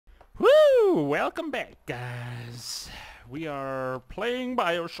Ooh, welcome back, guys. We are playing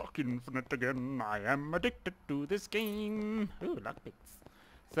BioShock Infinite again. I am addicted to this game. Ooh, lockpicks.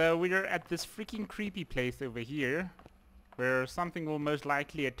 So we're at this freaking creepy place over here, where something will most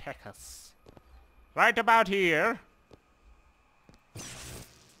likely attack us. Right about here.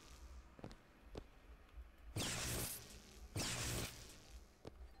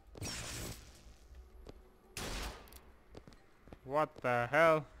 What the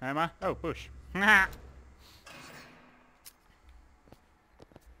hell am I? Oh, push.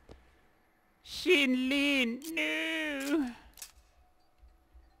 Shinlin, no!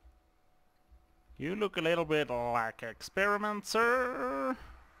 You look a little bit like experiment, sir.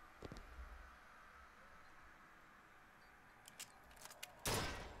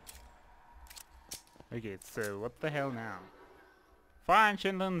 Okay, so what the hell now? Find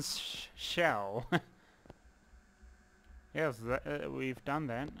Shinlin's shell. Yes, we've done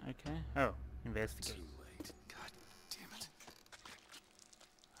that. Okay. Oh, investigate. Too late. God damn it.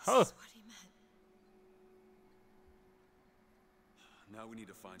 Oh. This is what he meant. Now we need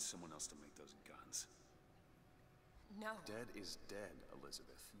to find someone else to make those guns. No. Dead is dead,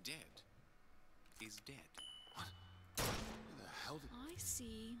 Elizabeth. Dead is dead. What? Where the hell did... I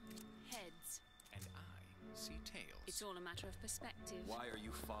see heads. And I see tails. It's all a matter of perspective. Why are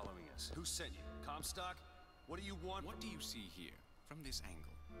you following us? Who sent you? Comstock? What do you want? What do you see here, from this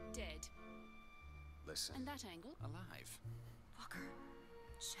angle? Dead. Listen. And that angle? Alive. Walker.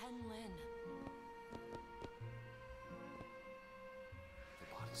 Chen Lin. The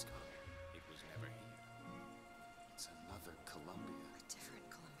body's gone. It was never here. It's another Columbia. A different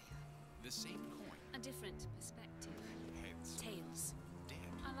Columbia. The same coin. A different perspective. Heads. Tails.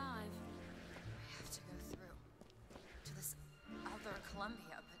 Dead. Alive. We have to go through to this other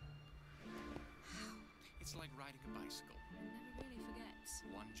Columbia, but It's like riding a bicycle. One never really forgets.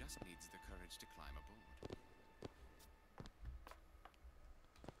 One just needs the courage to climb aboard.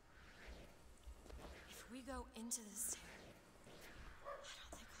 if we go into this tear, I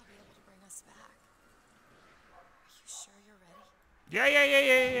don't think I'll be able to bring us back. Are you sure you're ready? Yeah.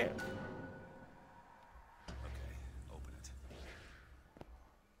 Okay, open it.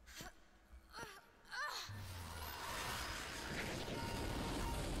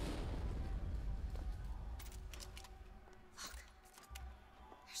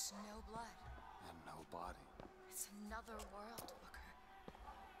 There's no blood. And no body. It's another world, Booker.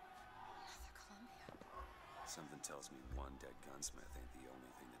 Another Columbia. Something tells me one dead gunsmith ain't the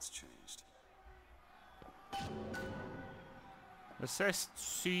only thing that's changed. Assessed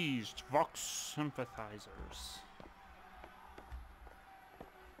seized Vox sympathizers.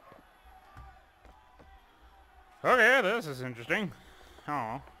 Okay, this is interesting.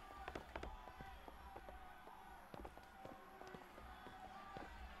 Oh.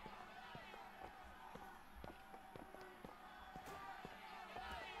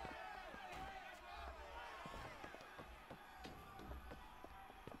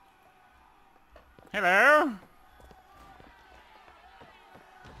 Hello.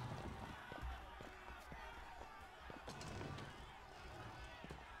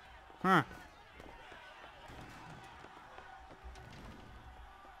 Huh.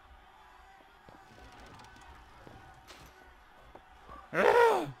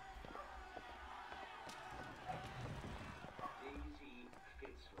 Ah!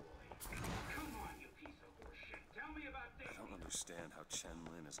 I don't understand how Chen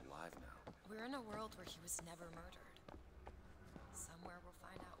Lin is alive now. We're in a world where he was never murdered. Somewhere we'll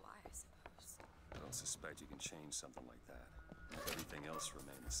find out why, I suppose. I don't suspect you can change something like that. Everything else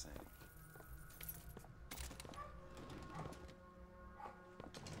remained the same.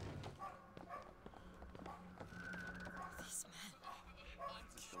 These men.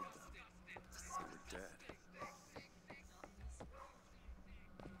 Killed them. They were dead.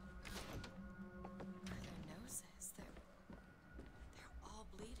 Their noses, they're all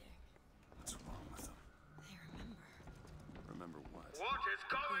bleeding. What's wrong with them? They remember. Remember what? What is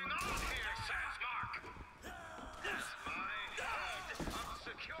going on here, Sandsmark? My head of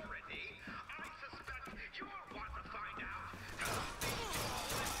security. I suspect you'll want to find out how these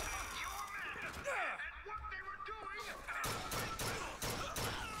people attacked your men and what they were doing.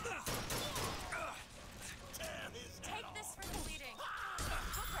 Take this for the bleeding.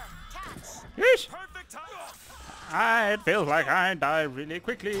 Booker, catch. Yeesh. Perfect time! It feels like I die really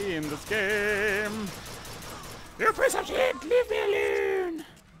quickly in this game. You piece of shit, leave me alone.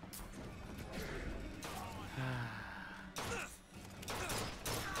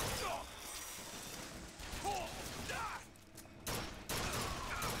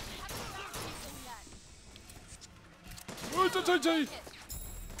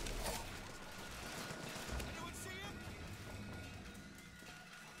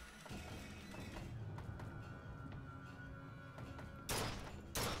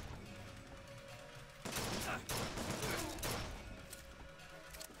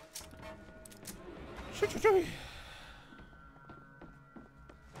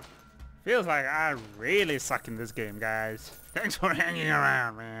 Feels like I really suck in this game, guys. Thanks for hanging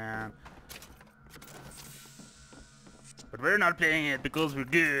around, man. But we're not playing it because we're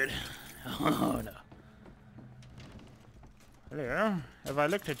good. Oh no. Hello, have I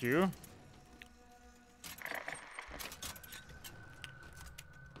looked at you?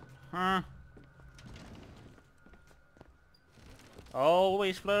 Huh?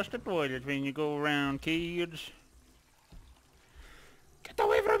 Always flush the toilet when you go around, kids. Get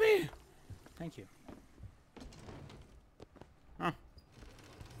away from me! Thank you. Huh.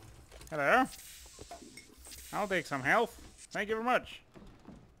 Hello? I'll take some health. Thank you very much.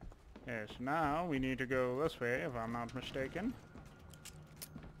 Yes, now we need to go this way, if I'm not mistaken.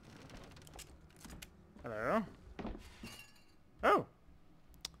 Hello? Oh!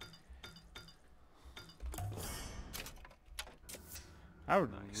 I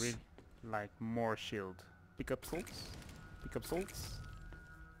would really like more shield. Pick up salts? Pick up salts?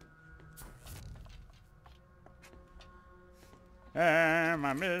 Am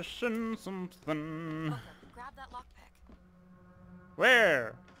I missing something? Booker, grab that lockpick.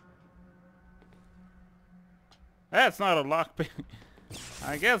 Where? That's not a lockpick.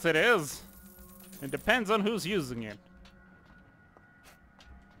 I guess it is. It depends on who's using it.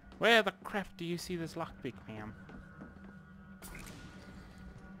 Where the crap do you see this lockpick, ma'am?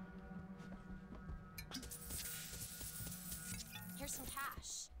 Here's some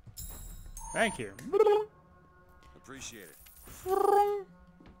cash. Thank you. Appreciate it.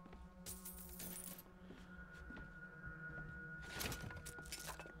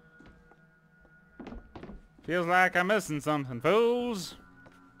 Feels like I'm missing something, fools.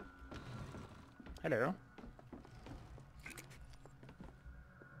 Hello.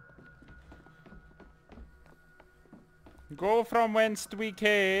 Go from whence we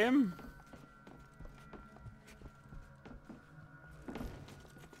came.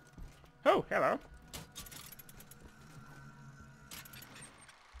 Oh, hello.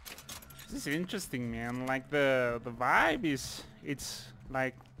 This is interesting, man. Like the vibe is, it's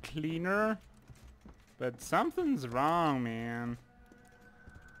like cleaner, but something's wrong, man.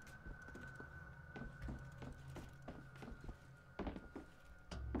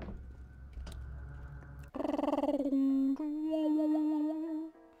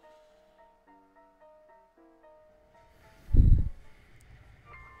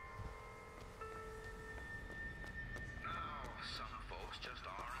 Some folks just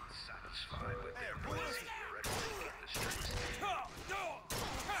aren't satisfied with their place ready to hit the streets.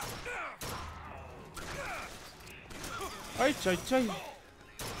 Ay, chay, chay.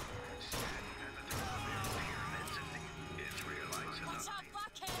 Watch out,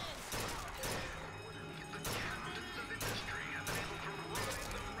 block cannons!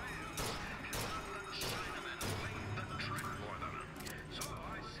 So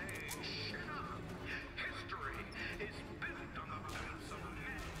I say, shut up. History is built on the backs of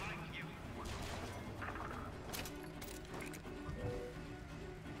men like you.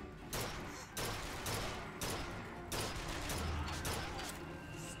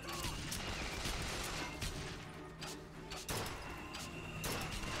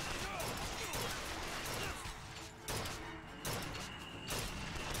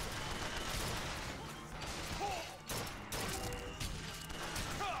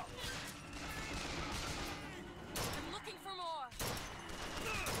 I'm looking for more.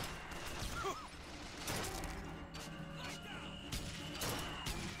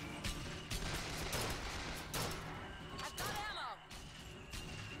 I've got ammo.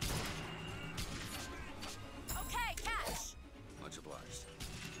 Okay, catch. Much obliged.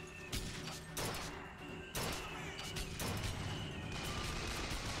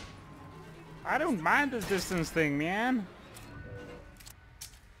 I don't mind this distance thing, man.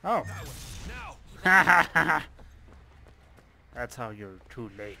 Oh. That's how you're too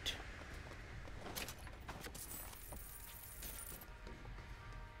late.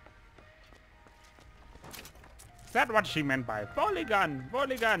 Is that what she meant by volley gun?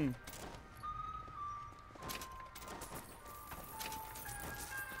 Volley gun.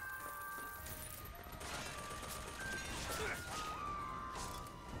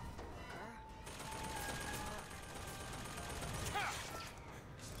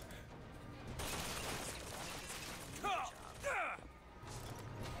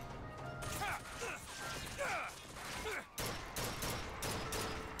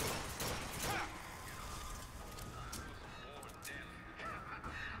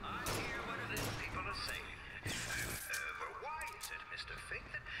 I hear what it is people are saying. Why is it, Mr. Fink,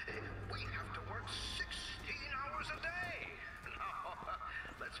 that we have to work 16 hours a day? No,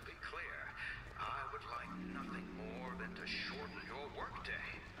 let's be clear. I would like nothing more than to shorten your workday.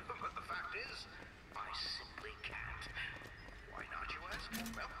 But the fact is, I simply can't. Why not, you ask?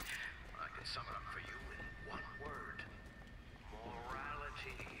 Well, I can sum it up for you in one word.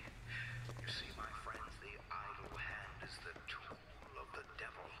 Morality. You see, my friends, the idle hand is the tool of the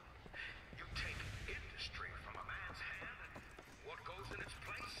devil. You take industry from a man's hand, and what goes in its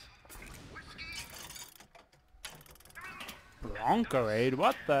place? Whiskey? Bronco aid?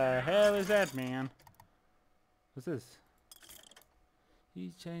 What the hell is that, man? What's this?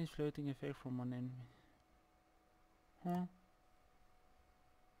 He changed floating effect from one enemy. Huh?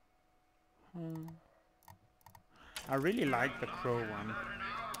 I really like the crow one. Not in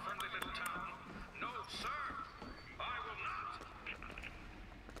our friendly little town. No, sir. I will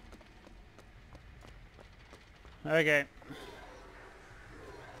not. Okay.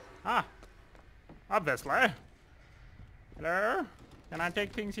 Ah. Obviously. Hello? Can I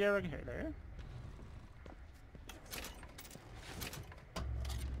take things here? Okay, hello?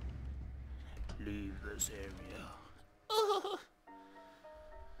 Leave this area.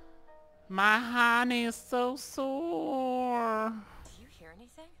 My honey is so sore. Do you hear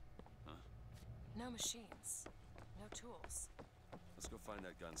anything? Huh? No machines. No tools. Let's go find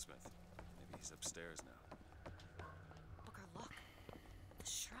that gunsmith. Maybe he's upstairs now. Booker, look. The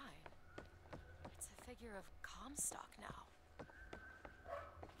shrine. It's a figure of Comstock now.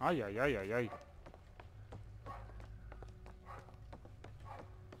 Ay, ay, ay, ay, ay.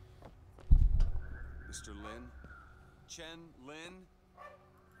 Mr. Lin? Chen Lin?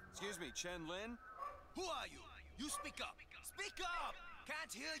 Excuse me, Chen Lin? Who are you? You speak up. Speak up!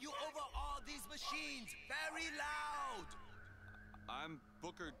 Can't hear you over all these machines. Very loud. I'm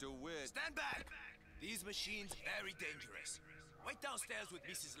Booker DeWitt. Stand back. These machines very dangerous. Wait downstairs with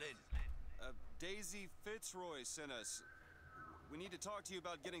Mrs. Lin. Daisy Fitzroy sent us. We need to talk to you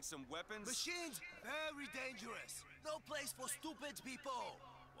about getting some weapons. Machines very dangerous. No place for stupid people.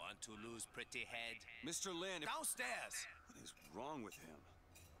 Want to lose pretty head? Mr. Lin, Downstairs. what is wrong with him?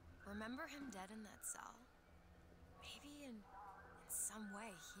 Remember him dead in that cell? Maybe in some way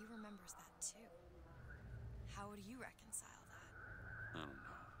he remembers that too. How would you reconcile that? I don't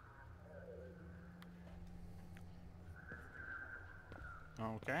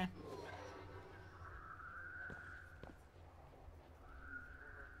know. Okay.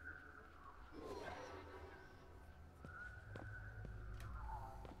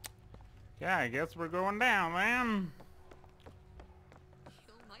 Yeah, I guess we're going down, man.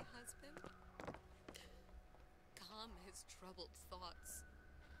 Kill my husband? Calm his troubled thoughts.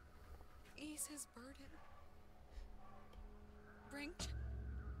 Ease his burden. Bring...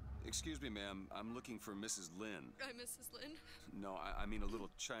 Excuse me, ma'am. I'm looking for Mrs. Lin. I'm Mrs. Lin. No, I mean a little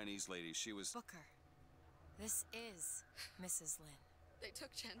Chinese lady. She was... Booker, this is Mrs. Lin. They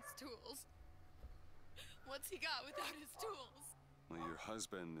took Chen's tools. What's he got without his tools? Well, your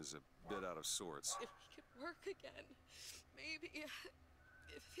husband is a bit out of sorts. If he could work again, maybe...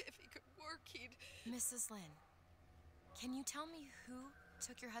 If he could work, he'd... Mrs. Lin, can you tell me who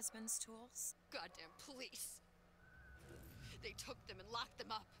took your husband's tools? Goddamn police. They took them and locked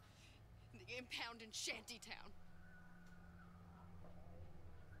them up in the impound in Shantytown.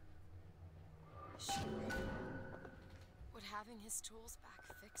 Would having his tools back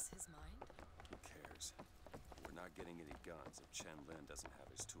fix his mind? Who cares? We're not getting any guns if Chen Lin doesn't have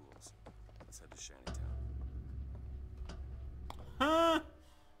his tools. Let's head to Shantytown. Huh?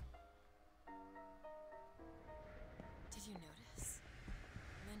 Did you notice?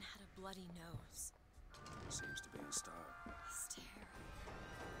 Lin had a bloody nose. Seems to be in style. He's terrible.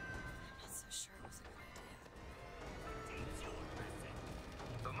 I'm not so sure it was a good idea.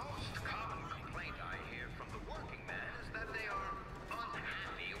 The most common complaint I hear from the working man is that they are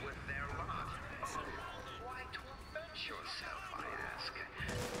unhappy with their lot. Why torment yourself, I ask?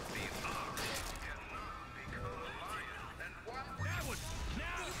 The ox cannot become a lion, and why would that was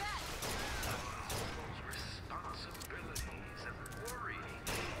now those responsibilities and worry?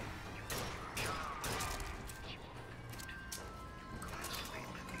 You do your job, you go to sleep.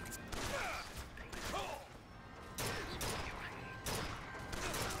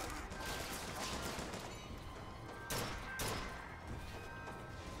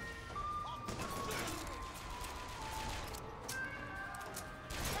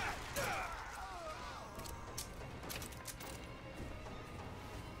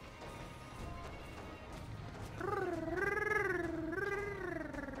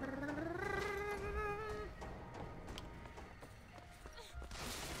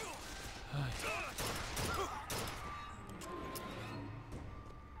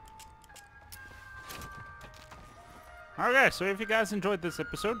 Okay, so if you guys enjoyed this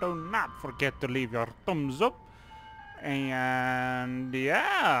episode, do not forget to leave your thumbs up. And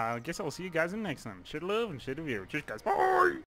yeah, I guess I'll see you guys in the next one. Shit love and shit of you. Cheers, guys. Bye!